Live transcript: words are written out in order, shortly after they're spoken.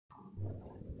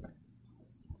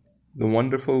The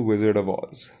Wonderful Wizard of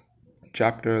Oz,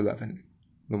 Chapter 11.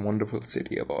 The Wonderful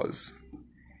City of Oz.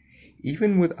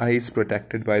 Even with eyes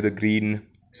protected by the green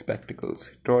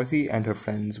spectacles, Dorothy and her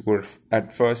friends were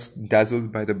at first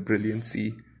dazzled by the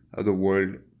brilliancy of the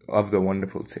world of the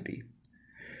wonderful city.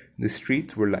 The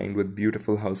streets were lined with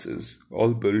beautiful houses,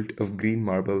 all built of green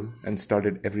marble and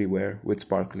studded everywhere with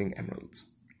sparkling emeralds.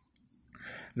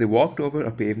 They walked over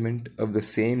a pavement of the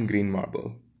same green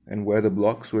marble, and where the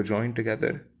blocks were joined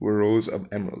together were rows of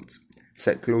emeralds,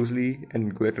 set closely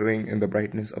and glittering in the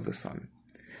brightness of the sun.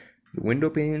 The window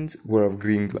panes were of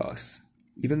green glass.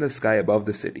 Even the sky above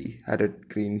the city had a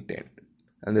green tint,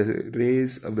 and the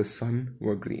rays of the sun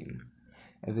were green.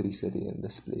 Every city in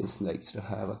this place likes to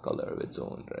have a color of its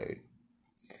own, right?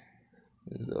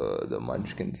 The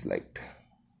Munchkins liked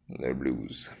their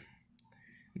blues.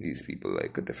 These people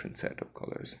like a different set of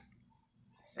colors.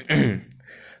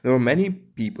 There were many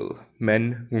people,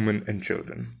 men, women, and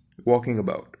children, walking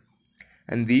about,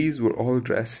 and these were all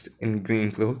dressed in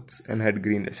green clothes and had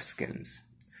greenish skins.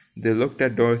 They looked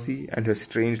at Dorothy and her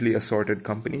strangely assorted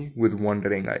company with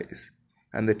wondering eyes,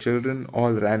 and the children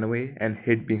all ran away and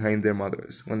hid behind their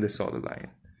mothers when they saw the lion.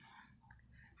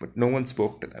 But no one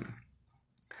spoke to them.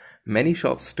 Many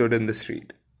shops stood in the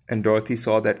street, and Dorothy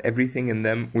saw that everything in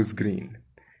them was green.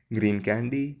 Green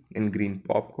candy and green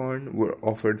popcorn were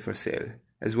offered for sale,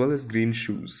 as well as green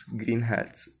shoes, green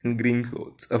hats, and green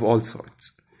clothes of all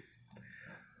sorts.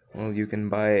 Well, you can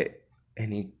buy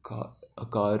a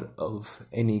car of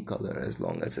any color as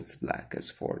long as it's black, as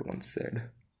Ford once said.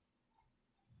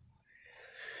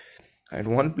 At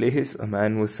one place, a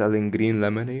man was selling green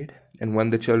lemonade, and when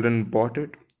the children bought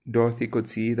it, Dorothy could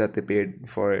see that they paid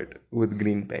for it with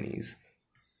green pennies.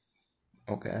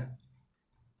 Okay.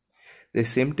 There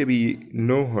seemed to be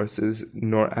no horses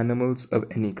nor animals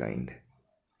of any kind.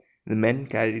 The men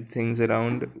carried things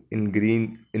around in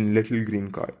little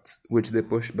green carts, which they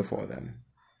pushed before them.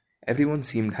 Everyone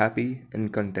seemed happy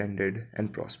and contented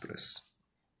and prosperous.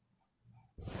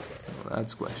 Well,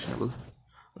 that's questionable.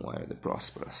 Why are they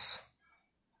prosperous?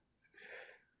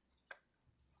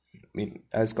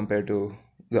 As compared to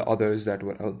the others that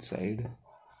were outside.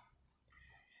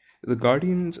 The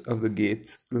guardians of the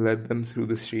gates led them through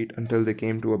the street until they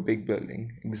came to a big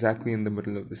building exactly in the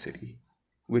middle of the city,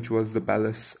 which was the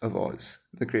Palace of Oz,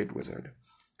 the Great Wizard.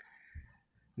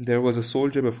 There was a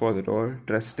soldier before the door,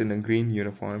 dressed in a green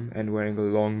uniform and wearing a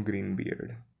long green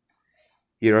beard.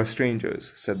 "Here are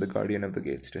strangers," said the guardian of the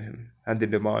gates to him, "and they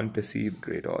demand to see the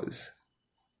Great Oz."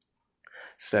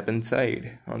 "Step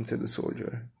inside," answered the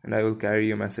soldier, "and I will carry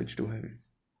your message to him."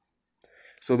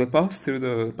 So they passed through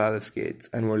the palace gates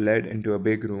and were led into a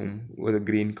big room with a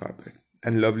green carpet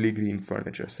and lovely green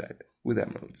furniture set with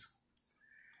emeralds.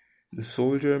 The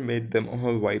soldier made them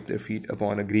all wipe their feet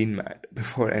upon a green mat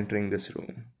before entering this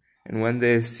room, and when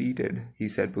they seated, he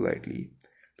said politely,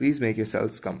 "Please make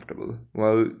yourselves comfortable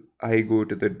while I go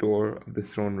to the door of the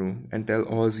throne room and tell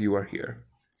Oz you are here."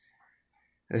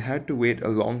 They had to wait a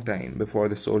long time before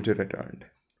the soldier returned.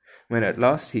 When at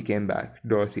last he came back,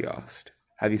 Dorothy asked,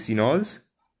 "Have you seen Oz?"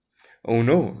 "Oh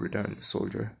no," returned the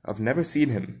soldier. "I've never seen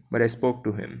him, but I spoke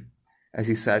to him as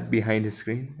he sat behind his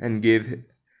screen and gave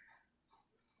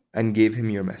him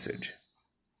your message.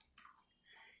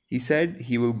 He said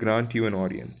he will grant you an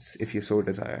audience if you so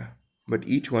desire, but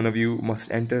each one of you must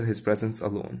enter his presence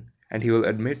alone, and he will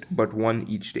admit but one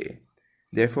each day.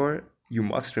 Therefore, you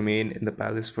must remain in the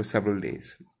palace for several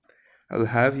days. I will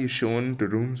have you shown to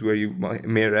rooms where you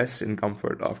may rest in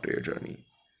comfort after your journey."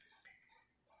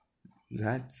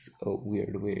 That's a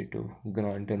weird way to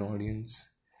grant an audience.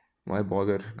 Why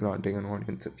bother granting an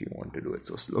audience if you want to do it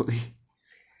so slowly?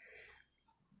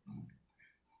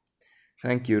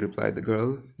 "Thank you," replied the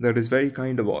girl. "That is very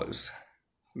kind of Oz."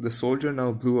 The soldier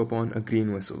now blew upon a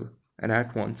green whistle, and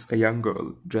at once a young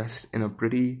girl, dressed in a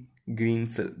pretty green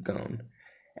silk gown,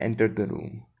 entered the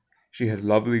room. She had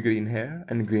lovely green hair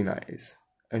and green eyes,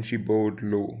 and she bowed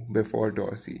low before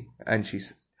Dorothy, and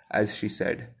as she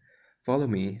said, "Follow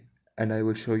me, and I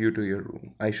will show you to your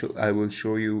room. I will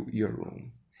show you your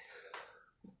room."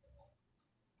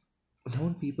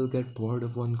 Don't people get bored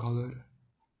of one color?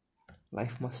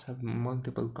 Life must have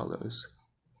multiple colors.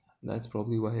 That's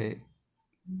probably why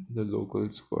the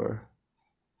locals were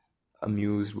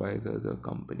amused by the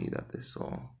company that they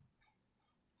saw.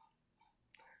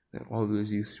 They're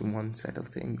always used to one set of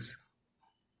things.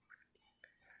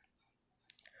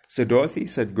 So Dorothy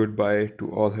said goodbye to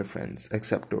all her friends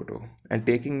except Toto, and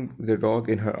taking the dog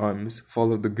in her arms,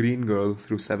 followed the green girl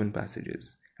through 7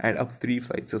 passages and up 3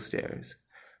 flights of stairs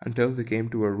until they came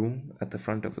to a room at the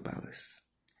front of the palace.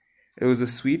 It was the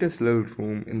sweetest little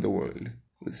room in the world,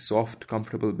 with soft,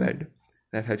 comfortable bed,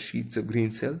 that had sheets of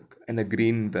green silk and a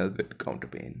green velvet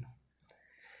counterpane.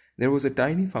 There was a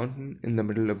tiny fountain in the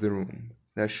middle of the room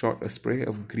that shot a spray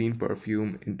of green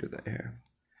perfume into the air,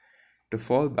 to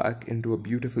fall back into a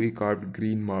beautifully carved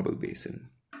green marble basin.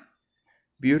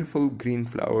 Beautiful green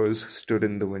flowers stood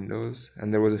in the windows,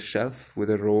 and there was a shelf with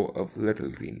a row of little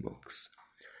green books.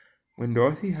 When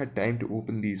Dorothy had time to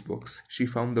open these books, she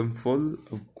found them full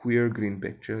of queer green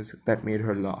pictures that made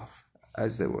her laugh,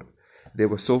 as they were. They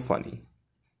were so funny.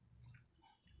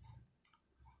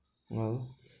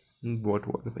 Well, what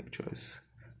were the pictures?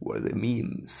 Were they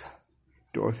memes?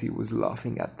 Dorothy was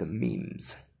laughing at the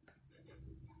memes.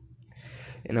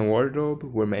 In a wardrobe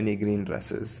were many green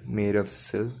dresses made of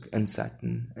silk and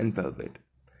satin and velvet,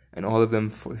 and all of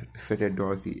them fitted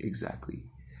Dorothy exactly.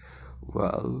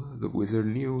 Well, the wizard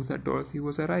knew that Dorothy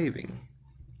was arriving.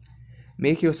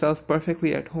 "Make yourself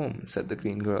perfectly at home," said the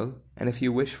green girl, "and if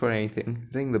you wish for anything,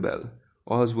 ring the bell.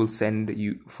 Oz will send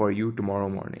you for you tomorrow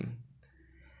morning."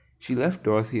 She left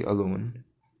Dorothy alone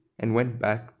and went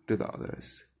back to the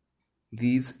others.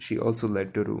 These she also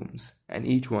led to rooms, and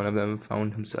each one of them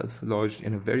found himself lodged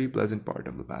in a very pleasant part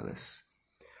of the palace.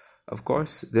 Of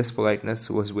course, this politeness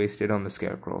was wasted on the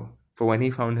Scarecrow, for when he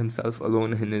found himself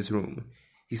alone in his room,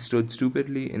 he stood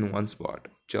stupidly in one spot,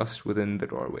 just within the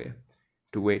doorway,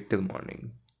 to wait till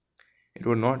morning. It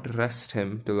would not rest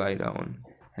him to lie down,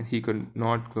 and he could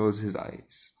not close his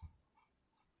eyes.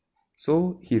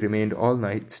 So he remained all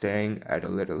night staring at a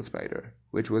little spider,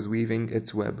 which was weaving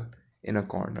its web in a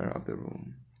corner of the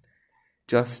room,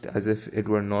 just as if it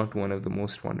were not one of the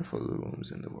most wonderful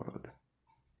rooms in the world.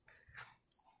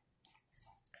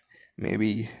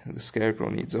 Maybe the Scarecrow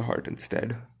needs a heart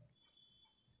instead.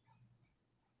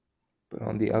 But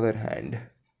on the other hand,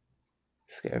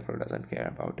 Scarecrow doesn't care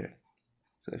about it.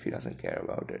 So if he doesn't care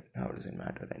about it, how does it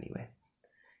matter anyway?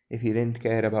 If he didn't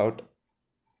care about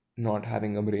not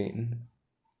having a brain,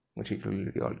 which he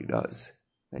clearly already does,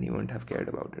 then he wouldn't have cared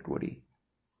about it, would he?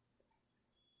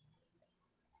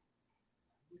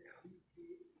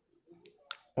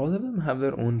 All of them have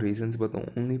their own reasons, but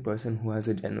the only person who has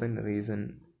a genuine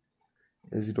reason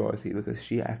is Dorothy, because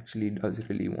she actually does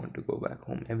really want to go back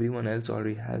home. Everyone else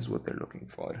already has what they're looking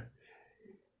for.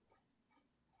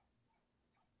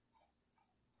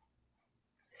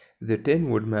 The Tin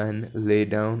Woodman lay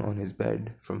down on his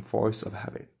bed from force of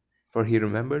habit, for he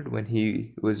remembered when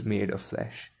he was made of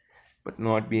flesh. But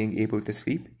not being able to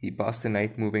sleep, he passed the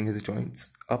night moving his joints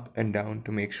up and down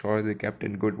to make sure they kept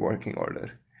in good working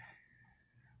order.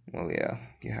 Well, yeah,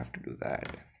 you have to do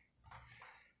that.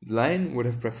 The lion would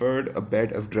have preferred a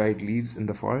bed of dried leaves in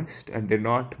the forest and did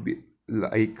not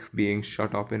like being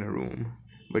shut up in a room,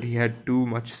 but he had too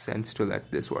much sense to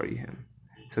let this worry him.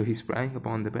 So he sprang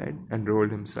upon the bed and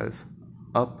rolled himself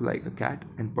up like a cat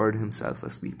and purred himself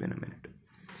asleep in a minute.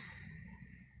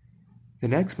 The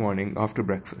next morning, after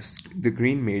breakfast, the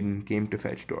Green Maiden came to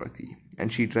fetch Dorothy,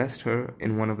 and she dressed her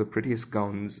in one of the prettiest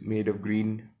gowns made of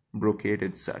green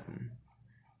brocaded satin.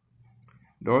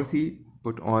 Dorothy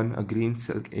put on a green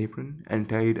silk apron and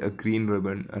tied a green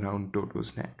ribbon around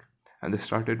Toto's neck, and they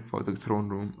started for the throne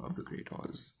room of the Great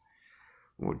Oz.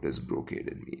 What does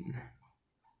brocaded mean?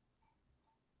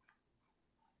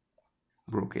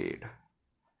 Brocade.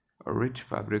 A rich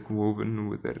fabric woven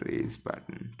with a raised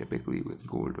pattern, typically with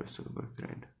gold or silver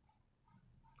thread.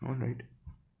 Alright.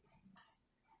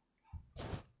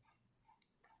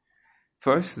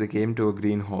 First, they came to a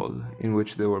green hall in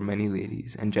which there were many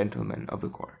ladies and gentlemen of the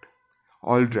court,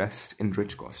 all dressed in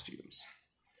rich costumes.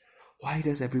 Why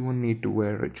does everyone need to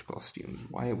wear rich costumes?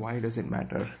 Why does it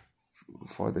matter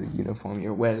for the uniform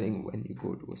you're wearing when you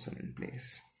go to a certain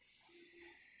place?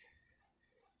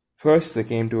 First, they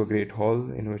came to a great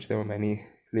hall in which there were many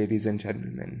ladies and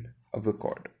gentlemen of the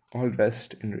court, all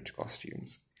dressed in rich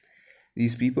costumes.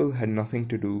 These people had nothing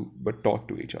to do but talk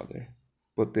to each other,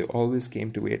 but they always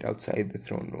came to wait outside the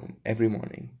throne room every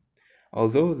morning,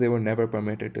 although they were never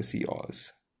permitted to see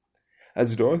Oz.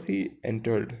 As Dorothy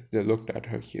entered, they looked at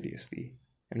her curiously,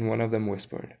 and one of them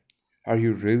whispered, "Are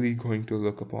you really going to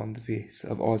look upon the face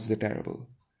of Oz the Terrible?"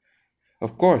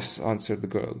 "Of course," answered the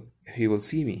girl, "if he will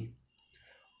see me."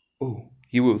 "Oh,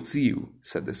 he will see you,"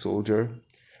 said the soldier,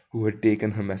 who had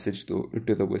taken her message to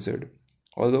the wizard,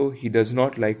 although he does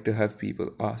not like to have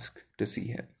people ask to see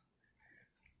him.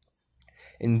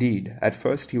 Indeed, at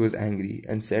first he was angry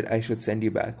and said I should send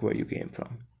you back where you came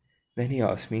from. Then he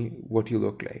asked me what you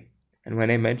looked like, and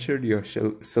when I mentioned your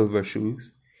silver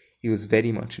shoes, he was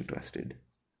very much interested.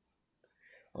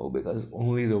 Oh, because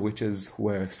only the witches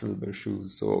wear silver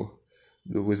shoes, so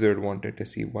the wizard wanted to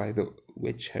see why the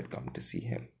witch had come to see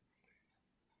him.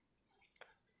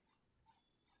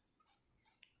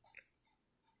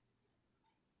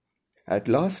 At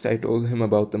last I told him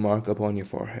about the mark upon your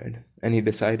forehead, and he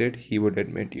decided he would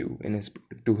admit you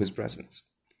to his presence.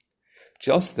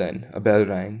 Just then a bell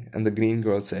rang, and the green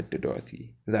girl said to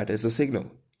Dorothy, "That is a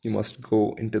signal. You must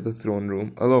go into the throne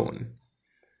room alone."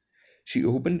 She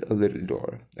opened a little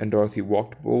door, and Dorothy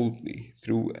walked boldly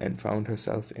through and found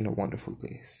herself in a wonderful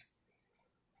place.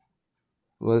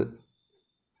 Well,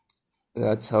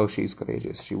 that's how she's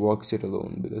courageous. She walks it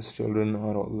alone because children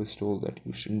are always told that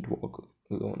you shouldn't walk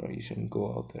alone or you shouldn't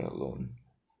go out there alone.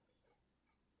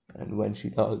 And when she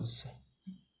does,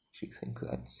 she thinks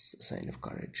that's a sign of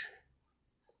courage.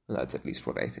 That's at least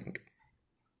what I think.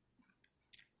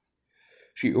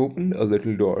 She opened a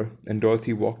little door, and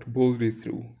Dorothy walked boldly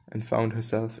through and found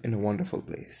herself in a wonderful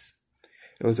place.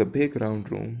 It was a big round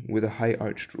room with a high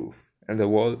arched roof, and the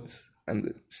walls and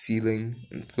the ceiling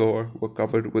and floor were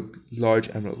covered with large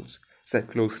emeralds set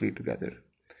closely together.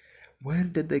 Where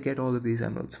did they get all of these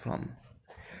emeralds from?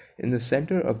 In the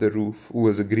center of the roof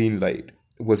was a great light,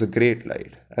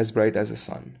 as bright as the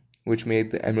sun, which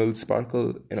made the emeralds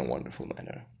sparkle in a wonderful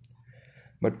manner.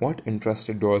 But what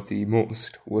interested Dorothy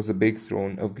most was a big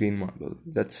throne of green marble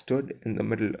that stood in the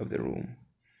middle of the room.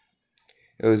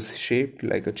 It was shaped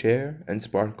like a chair and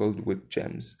sparkled with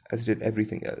gems, as did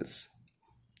everything else.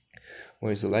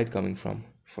 Where is the light coming from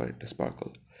for it to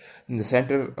sparkle? In the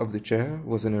center of the chair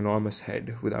was an enormous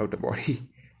head without a body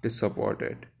to support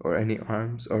it, or any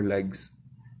arms or legs,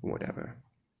 whatever.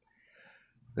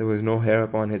 There was no hair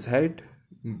upon his head,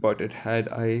 but it had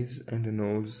eyes and a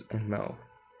nose and mouth,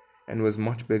 and was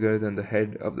much bigger than the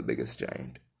head of the biggest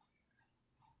giant.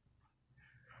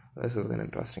 This is an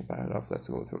interesting paragraph. Let's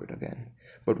go through it again.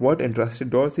 But what interested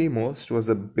Dorothy most was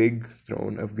the big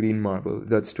throne of green marble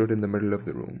that stood in the middle of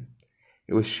the room.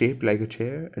 It was shaped like a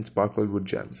chair and sparkled with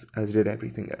gems, as did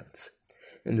everything else.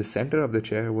 In the center of the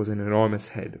chair was an enormous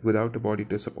head without a body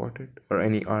to support it, or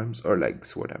any arms or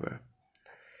legs, whatever.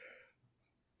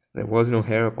 There was no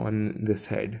hair upon this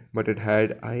head, but it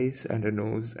had eyes and a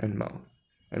nose and mouth,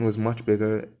 and was much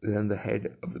bigger than the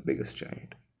head of the biggest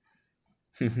giant.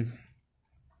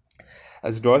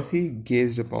 As Dorothy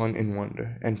gazed upon in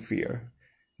wonder and fear,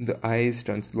 the eyes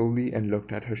turned slowly and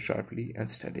looked at her sharply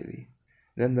and steadily.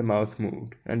 Then the mouth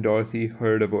moved, and Dorothy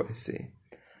heard a voice say,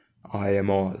 "I am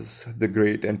Oz, the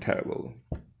great and terrible.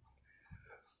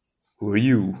 Who are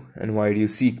you, and why do you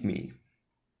seek me?"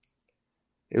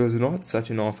 It was not such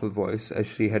an awful voice as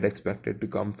she had expected to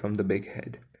come from the big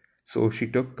head, so she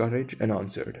took courage and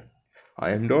answered,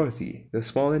 "I am Dorothy, the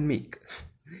small and meek."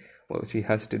 Well, she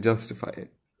has to justify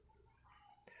it.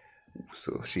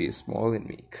 So she is small and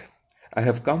meek. "I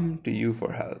have come to you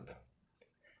for help."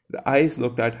 The eyes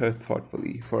looked at her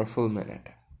thoughtfully for a full minute.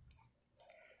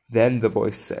 Then the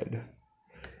voice said,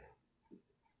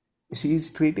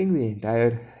 she's treating the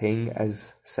entire thing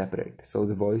as separate. So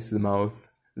the voice, the mouth,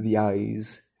 the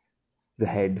eyes, the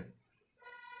head,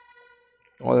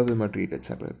 all of them are treated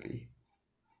separately.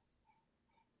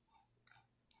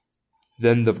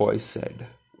 Then the voice said,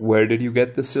 "Where did you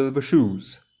get the silver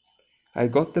shoes?" "I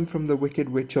got them from the wicked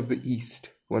witch of the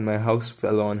East when my house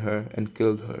fell on her and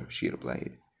killed her," she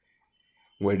replied.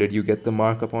 "Where did you get the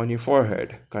mark upon your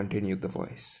forehead?" continued the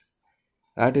voice.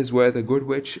 "That is where the good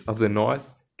witch of the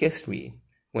North kissed me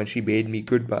when she bade me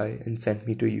goodbye and sent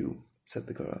me to you," said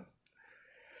the girl.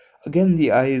 Again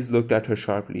the eyes looked at her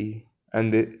sharply,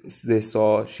 and they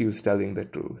saw she was telling the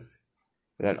truth.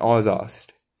 Then Oz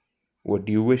asked, "What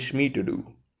do you wish me to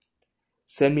do?"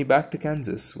 "Send me back to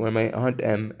Kansas, where my Aunt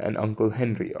Em and Uncle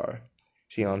Henry are,"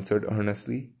 she answered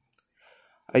earnestly.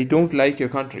 "I don't like your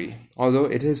country, although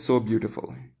it is so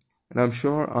beautiful, and I'm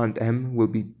sure Aunt Em will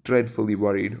be dreadfully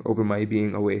worried over my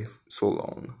being away so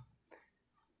long."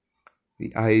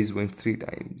 The eyes winked 3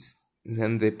 times.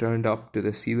 Then they turned up to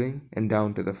the ceiling and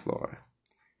down to the floor,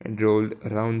 and rolled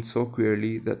around so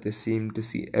queerly that they seemed to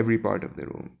see every part of the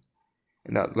room.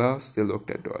 And at last they looked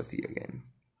at Dorothy again.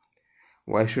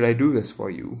 "Why should I do this for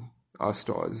you?" asked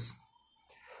Oz.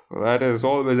 "Well, that is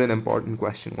always an important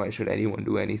question. Why should anyone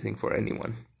do anything for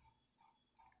anyone?"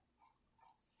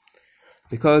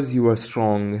 "Because you are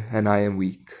strong and I am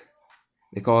weak.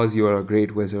 Because you are a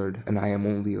great wizard and I am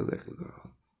only a little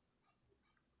girl."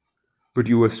 "But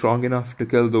you were strong enough to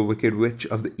kill the wicked witch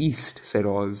of the East," said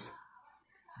Oz.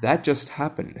 "That just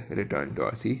happened," returned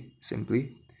Dorothy,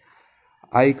 simply.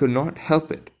 "I could not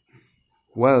help it."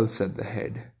 "Well," said the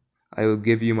head, "I will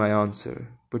give you my answer,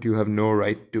 but you have no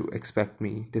right to expect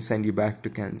me to send you back to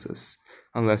Kansas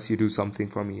unless you do something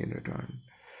for me in return."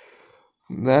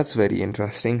 That's very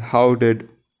interesting. How did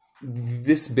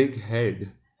this big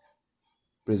head,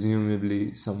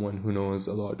 presumably someone who knows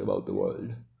a lot about the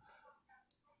world,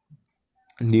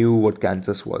 knew what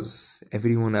Kansas was.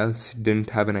 Everyone else didn't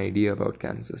have an idea about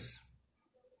Kansas.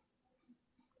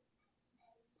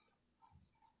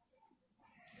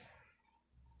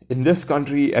 In this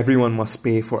country, everyone must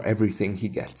pay for everything he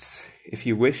gets. If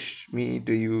you wish me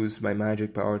to use my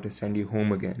magic power to send you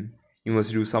home again, you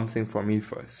must do something for me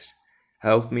first.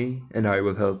 Help me, and I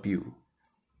will help you.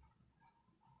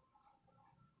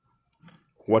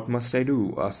 What must I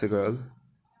do? Asked the girl.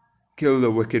 Kill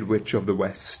the Wicked Witch of the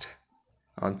West,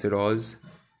 answered Oz.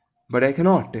 But I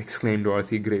cannot, exclaimed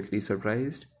Dorothy, greatly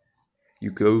surprised.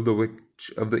 You kill the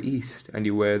Witch of the East, and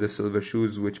you wear the silver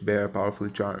shoes which bear a powerful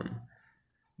charm.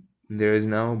 There is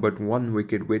now but one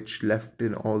wicked witch left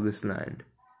in all this land,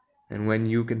 and when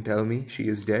you can tell me she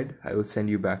is dead, I will send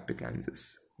you back to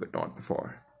Kansas, but not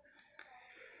before.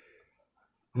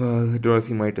 Well,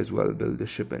 Dorothy might as well build a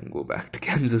ship and go back to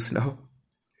Kansas now.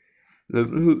 The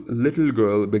little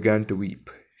girl began to weep.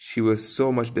 She was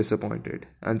so much disappointed,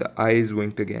 and the eyes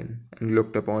winked again and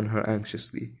looked upon her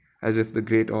anxiously, as if the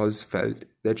great Oz felt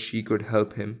that she could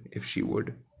help him if she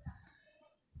would.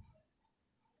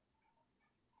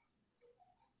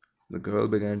 The girl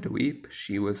began to weep.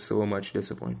 She was so much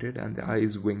disappointed, and the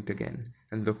eyes winked again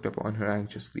and looked upon her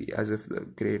anxiously, as if the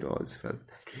great Oz felt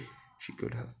that she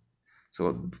could help.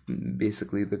 So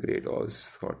basically, the great Oz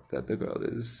thought that the girl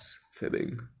is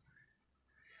fibbing.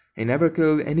 I never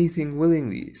killed anything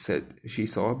willingly, she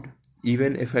sobbed.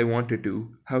 Even if I wanted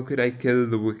to, how could I kill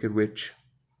the Wicked Witch?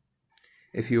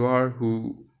 If you,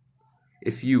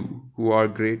 who are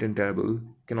great and terrible,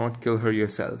 cannot kill her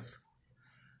yourself,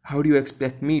 how do you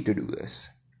expect me to do this?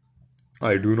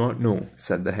 I do not know,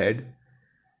 said the head,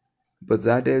 but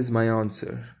that is my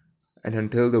answer, and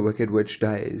until the Wicked Witch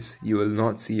dies, you will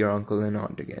not see your uncle and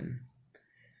aunt again.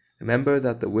 Remember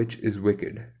that the witch is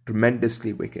wicked,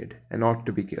 tremendously wicked, and ought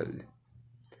to be killed.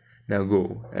 Now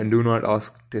go, and do not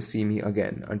ask to see me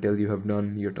again until you have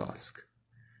done your task.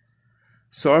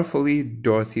 Sorrowfully,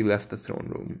 Dorothy left the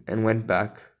throne room and went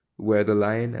back where the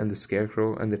Lion and the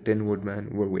Scarecrow and the Tin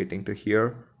Woodman were waiting to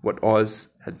hear what Oz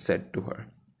had said to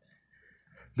her.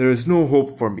 There is no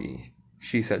hope for me,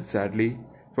 she said sadly,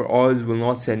 for Oz will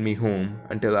not send me home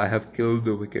until I have killed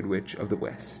the Wicked Witch of the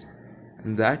West,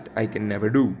 and that I can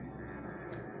never do.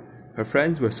 Her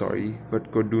friends were sorry,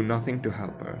 but could do nothing to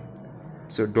help her,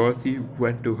 so Dorothy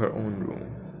went to her own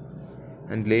room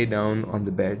and lay down on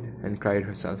the bed and cried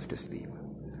herself to sleep.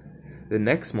 The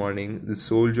next morning, the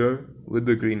soldier with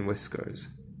the green whiskers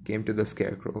came to the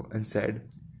Scarecrow and said,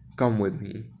 Come with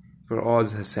me, for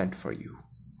Oz has sent for you.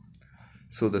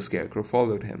 So the Scarecrow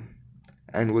followed him,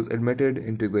 and was admitted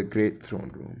into the great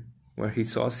throne room, where he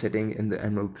saw sitting in the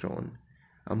emerald throne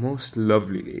a most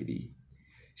lovely lady.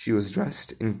 She was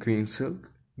dressed in green silk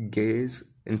gaze,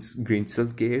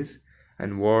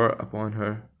 and wore upon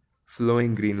her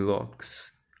flowing green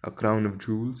locks a crown of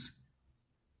jewels.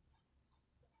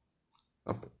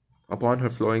 Upon her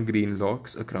flowing green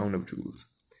locks a crown of jewels.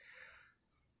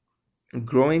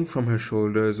 Growing from her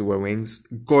shoulders were wings,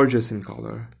 gorgeous in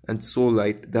color, and so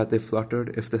light that they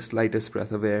fluttered if the slightest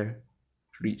breath of air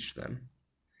reached them.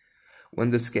 When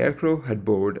the Scarecrow had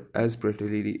bowed as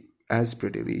prettily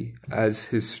as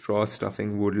his straw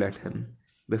stuffing would let him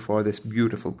before this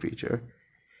beautiful creature,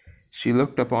 she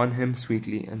looked upon him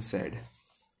sweetly and said,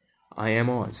 I am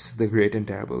Oz, the great and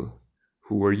terrible.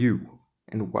 Who are you,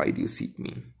 and why do you seek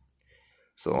me?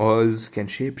 So Oz can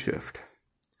shapeshift.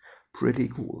 Pretty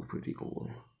cool, pretty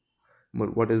cool.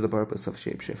 But what is the purpose of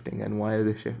shapeshifting, and why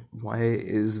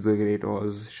is the great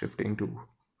Oz shifting to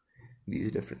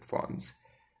these different forms?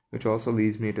 Which also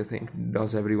leads me to think,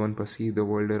 does everyone perceive the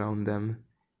world around them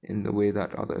in the way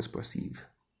that others perceive?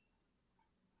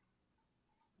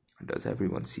 Does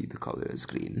everyone see the color as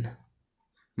green?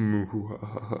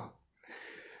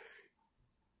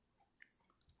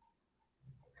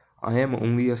 I am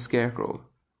only a scarecrow.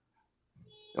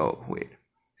 Oh, wait.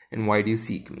 And why do you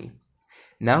seek me?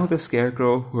 Now the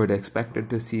Scarecrow, who had expected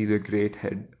to see the great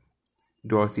head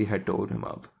Dorothy had told him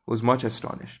of, was much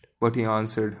astonished, but he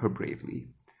answered her bravely.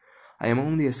 I am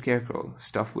only a scarecrow,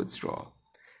 stuffed with straw.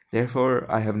 Therefore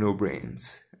I have no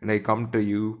brains, and I come to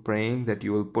you praying that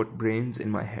you will put brains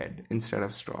in my head instead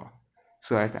of straw,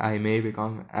 so that I may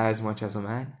become as much as a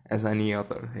man as any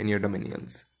other in your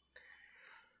dominions.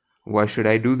 Why should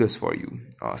I do this for you?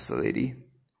 Asked the lady.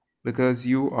 Because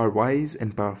you are wise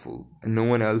and powerful, and no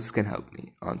one else can help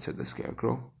me, answered the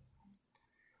Scarecrow.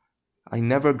 I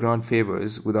never grant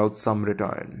favors without some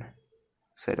return,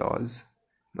 said Oz,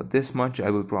 but this much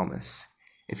I will promise.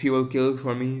 If you will kill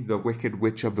for me the Wicked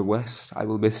Witch of the West, I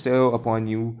will bestow upon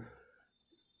you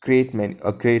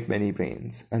a great many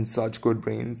brains, and such good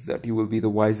brains that you will be the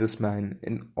wisest man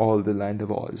in all the land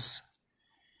of Oz.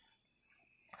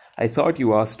 "I thought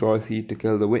you asked Dorothy to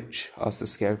kill the witch," asked the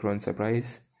Scarecrow in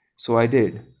surprise. "So I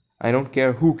did. I don't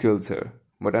care who kills her,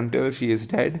 but until she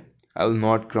is dead, I will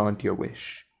not grant your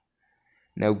wish.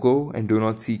 Now go and do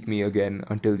not seek me again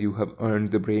until you have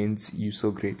earned the brains you so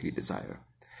greatly desire."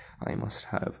 I must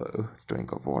have a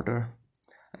drink of water.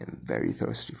 I am very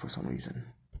thirsty for some reason.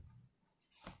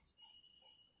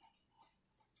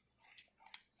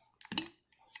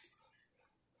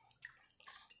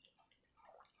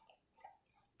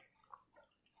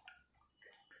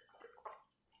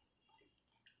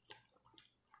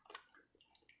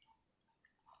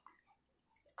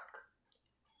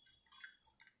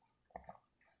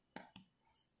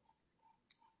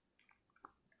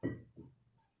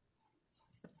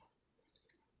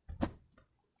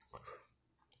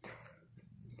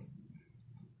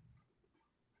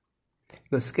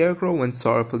 The Scarecrow went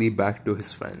sorrowfully back to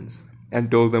his friends and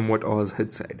told them what Oz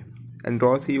had said, and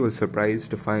Dorothy was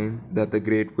surprised to find that the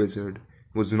Great Wizard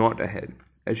was not a head,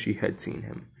 as she had seen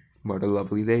him, but a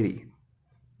lovely lady.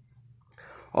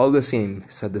 "All the same,"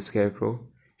 said the Scarecrow,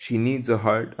 "she needs a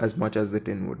heart as much as the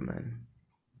Tin Woodman."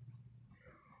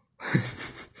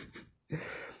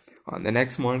 On the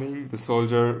next morning, the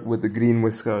soldier with the green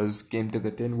whiskers came to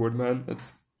the Tin Woodman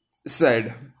and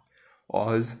said,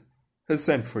 "Oz has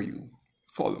sent for you.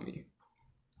 Follow me."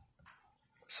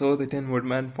 So the Tin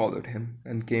Woodman followed him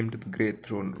and came to the great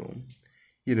throne room.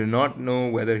 He did not know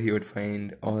whether he would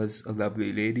find Oz a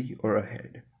lovely lady or a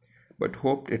head, but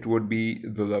hoped it would be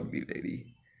the lovely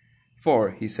lady.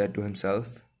 "For," he said to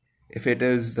himself, "if it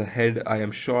is the head, I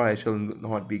am sure I shall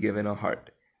not be given a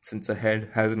heart, since a head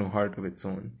has no heart of its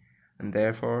own, and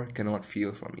therefore cannot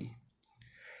feel for me.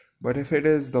 But if it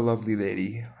is the lovely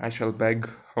lady, I shall beg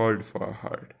hard for a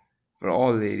heart, for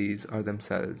all ladies are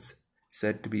themselves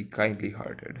said to be kindly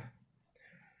hearted."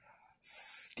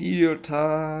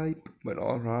 Stereotype, but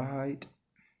all right.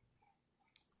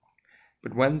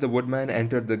 But when the woodman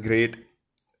entered the great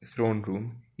throne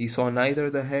room, he saw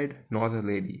neither the head nor the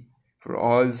lady, for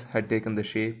Oz had taken the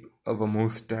shape of a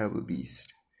most terrible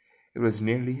beast. It was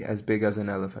nearly as big as an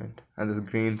elephant, and the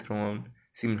green throne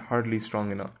seemed hardly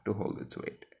strong enough to hold its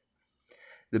weight.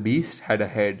 The beast had a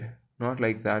head, not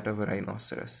like that of a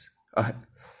rhinoceros.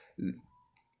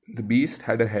 The beast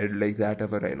had a head like that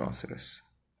of a rhinoceros,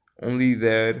 only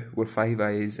there were 5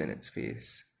 eyes in its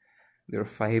face. There were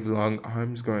 5 long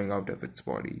arms growing out of its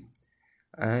body,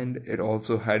 and it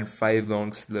also had 5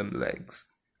 long slim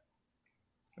legs.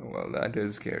 Well, that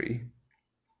is scary.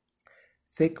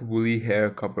 Thick woolly hair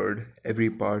covered every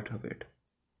part of it,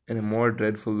 and a more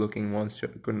dreadful looking monster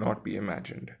could not be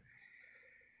imagined.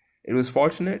 It was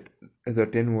fortunate the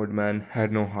Tin Woodman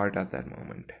had no heart at that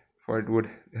moment, for it would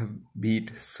have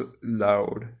beat so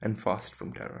loud and fast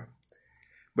from terror.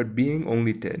 But being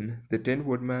only tin, the Tin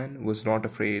Woodman was not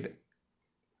at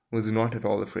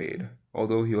all afraid,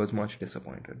 although he was much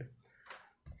disappointed.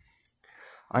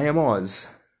 "I am Oz,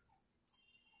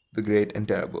 the great and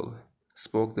terrible,"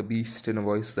 spoke the beast in a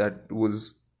voice that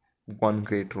was one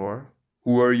great roar.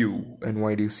 "Who are you, and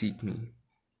why do you seek me?"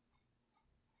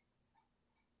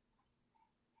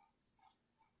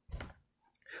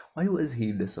 Why was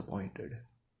he disappointed?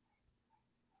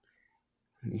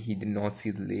 He did not see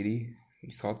the lady.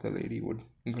 He thought the lady would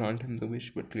grant him the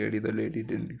wish, but clearly the lady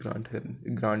didn't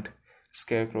grant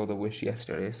Scarecrow the wish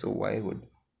yesterday, so why would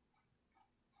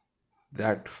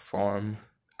that farm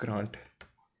grant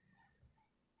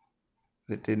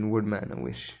the Tin Woodman a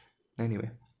wish?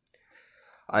 Anyway,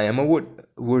 "I am a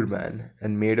woodman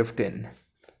and made of tin.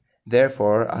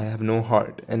 Therefore I have no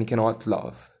heart and cannot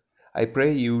love. I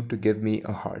pray you to give me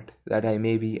a heart, that I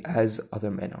may be as other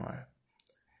men are."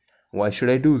 "Why should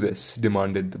I do this?"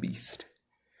 demanded the beast.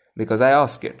 "Because I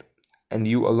ask it, and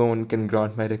you alone can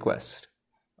grant my request,"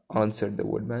 answered the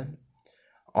woodman.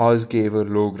 Oz gave a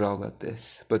low growl at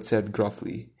this, but said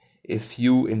gruffly, "If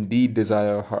you indeed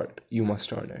desire a heart, you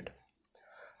must earn it."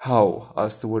 "How?"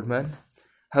 asked the woodman.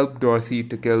 "Help Dorothy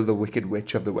to kill the wicked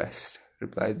witch of the West,"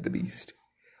 replied the beast.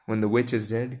 "When the witch is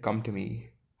dead, come to me,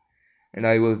 and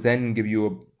I will then give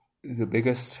you the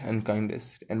biggest and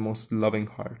kindest and most loving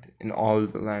heart in all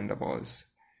the land of Oz."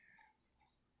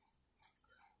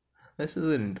 This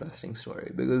is an interesting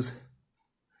story because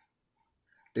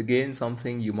to gain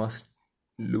something, you must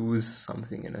lose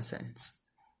something in a sense.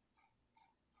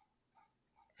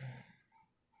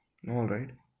 All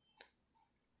right.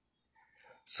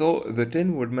 So the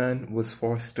Tin Woodman was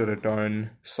forced to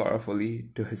return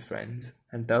sorrowfully to his friends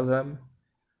and tell them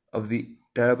of the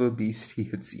terrible beast he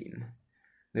had seen.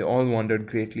 They all wondered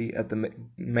greatly at the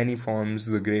many forms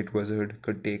the great wizard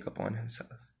could take upon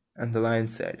himself. And the lion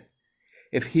said,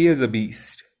 "If he is a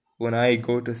beast, When I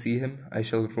go to see him, I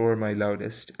shall roar my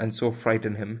loudest, and so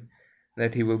frighten him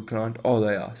that he will grant all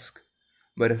I ask.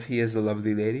 But if he is a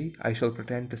lovely lady, I shall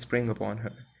pretend to spring upon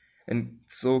her, and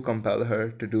so compel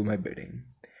her to do my bidding.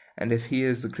 And if he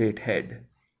is the great head,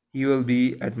 he will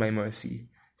be at my mercy,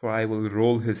 for I will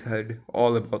roll his head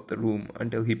all about the room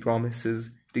until he promises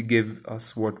to give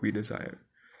us what we desire.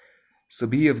 So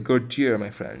be of good cheer, my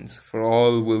friends, for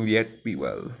all will yet be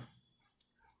well.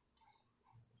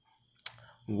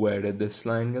 Where did this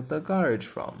lion get the courage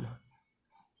from?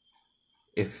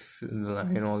 If the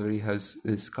lion already has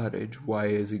this courage, why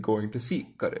is he going to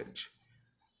seek courage?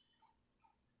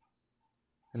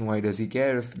 And why does he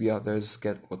care if the others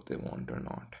get what they want or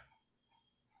not?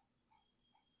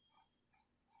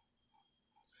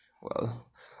 Well,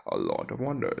 a lot of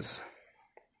wonders.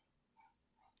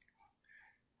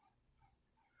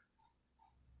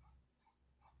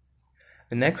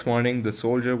 The next morning, the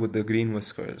soldier with the green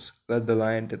whiskers led the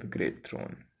lion to the great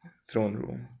throne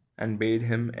room, and bade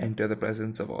him enter the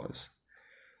presence of Oz.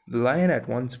 The lion at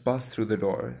once passed through the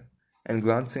door, and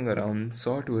glancing around,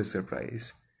 saw to his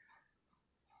surprise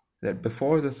that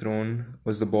before the throne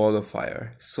was the ball of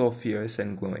fire, so fierce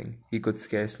and glowing he could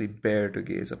scarcely bear to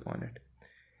gaze upon it.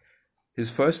 His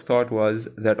first thought was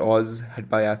that Oz had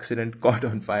by accident caught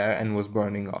on fire and was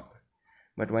burning up.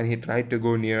 But when he tried to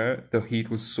go nearer, the heat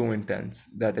was so intense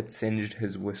that it singed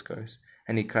his whiskers,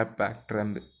 and he crept back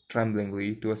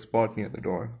tremblingly to a spot near the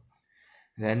door.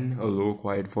 Then a low,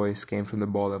 quiet voice came from the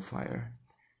ball of fire,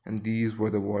 and these were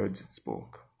the words it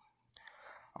spoke.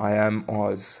 I am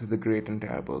Oz, the great and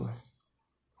terrible.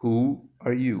 Who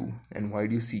are you, and why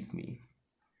do you seek me?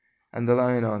 And the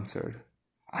lion answered,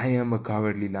 I am a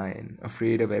cowardly lion,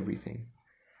 afraid of everything.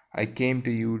 I came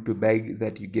to you to beg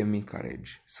that you give me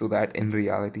courage, so that in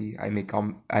reality I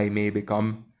may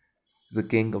become the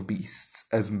king of beasts,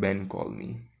 as men call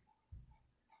me.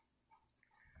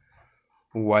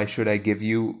 Why should I give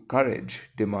you courage?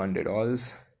 Demanded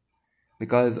Oz.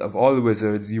 Because of all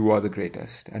wizards you are the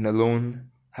greatest, and alone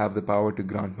have the power to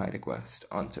grant my request,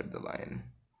 answered the lion.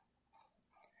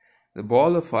 The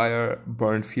ball of fire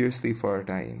burned fiercely for a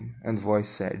time, and the voice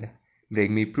said,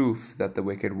 Bring me proof that the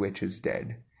wicked witch is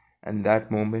dead, and that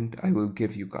moment I will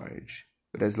give you courage.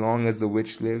 But as long as the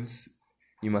witch lives,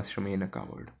 you must remain a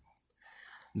coward.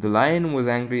 The lion was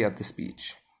angry at the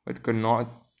speech, but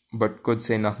could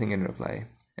say nothing in reply.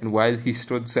 And while he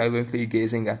stood silently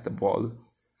gazing at the ball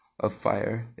of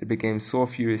fire, it became so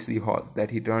furiously hot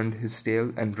that he turned his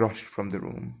tail and rushed from the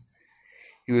room.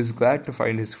 He was glad to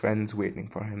find his friends waiting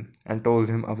for him, and told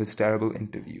him of his terrible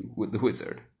interview with the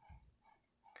wizard.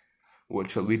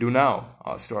 What shall we do now?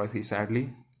 Asked Dorothy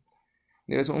sadly.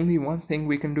 There is only one thing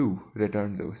we can do,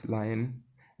 returned the lion,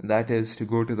 and that is to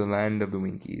go to the land of the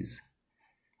Winkies,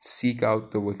 seek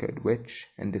out the wicked witch,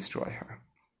 and destroy her.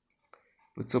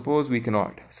 But suppose we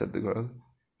cannot, said the girl.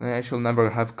 Then I shall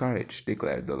never have courage,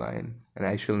 declared the lion. And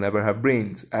I shall never have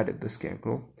brains, added the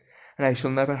scarecrow. And I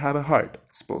shall never have a heart,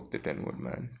 spoke the Tin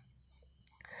Woodman.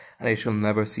 And I shall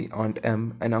never see Aunt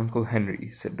Em and Uncle Henry,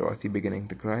 said Dorothy, beginning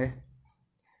to cry.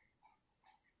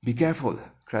 Be careful,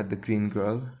 cried the green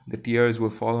girl. The tears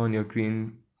will fall on your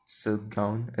green silk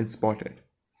gown and spot it.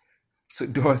 So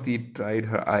Dorothy dried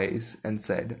her eyes and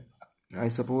said, I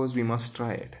suppose we must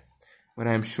try it, but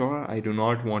I am sure I do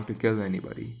not want to kill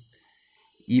anybody,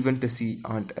 even to see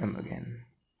Aunt Em again.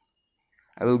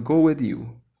 I will go with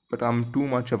you, but I am too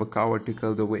much of a coward to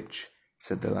kill the witch,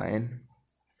 said the lion.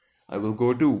 I will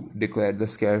go too, declared the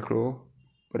scarecrow,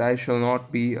 but I shall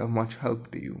not be of much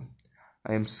help to you.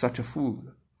 I am such a fool.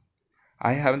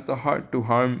 I haven't the heart to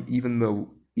harm even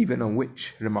a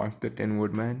witch, remarked the Tin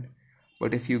Woodman.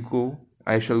 But if you go,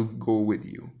 I shall go with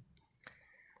you.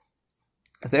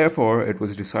 Therefore, it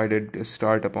was decided to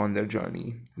start upon their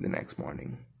journey the next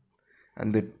morning,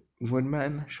 and the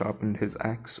Woodman sharpened his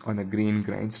axe on a green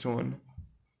grindstone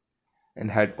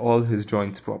and had all his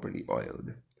joints properly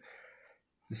oiled.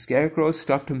 The Scarecrow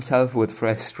stuffed himself with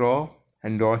fresh straw,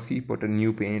 and Dorothy put a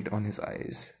new paint on his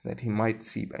eyes, that he might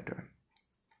see better.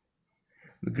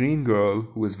 The green girl,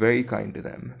 who was very kind to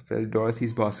them, filled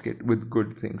Dorothy's basket with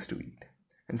good things to eat,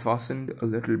 and fastened a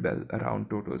little bell around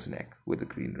Toto's neck with a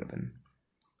green ribbon.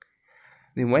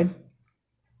 They went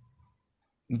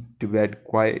to bed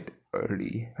quite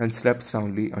early, and slept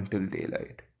soundly until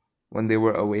daylight, when they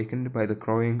were awakened by the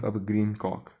crowing of a green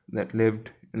cock that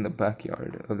lived in the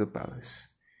backyard of the palace,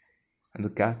 and the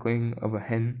cackling of a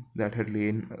hen that had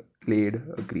laid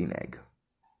a green egg.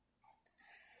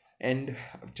 End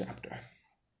of chapter.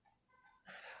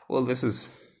 Well, this is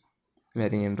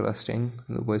very interesting.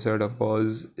 The Wizard of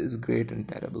Oz is great and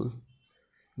terrible.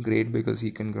 Great because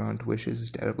he can grant wishes,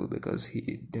 terrible because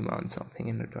he demands something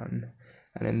in return.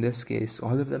 And in this case,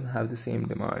 all of them have the same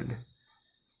demand: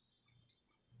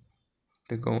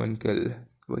 to go and kill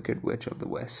Wicked Witch of the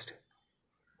West.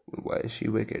 Why is she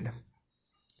wicked?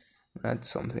 That's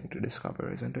something to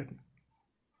discover, isn't it?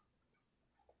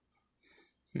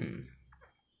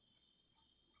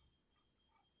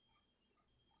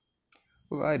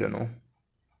 Well, I don't know.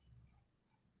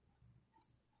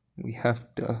 We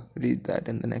have to read that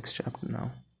in the next chapter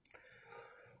now.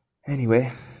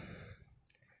 Anyway,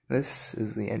 this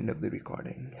is the end of the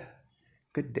recording.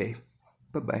 Good day.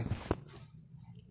 Bye bye.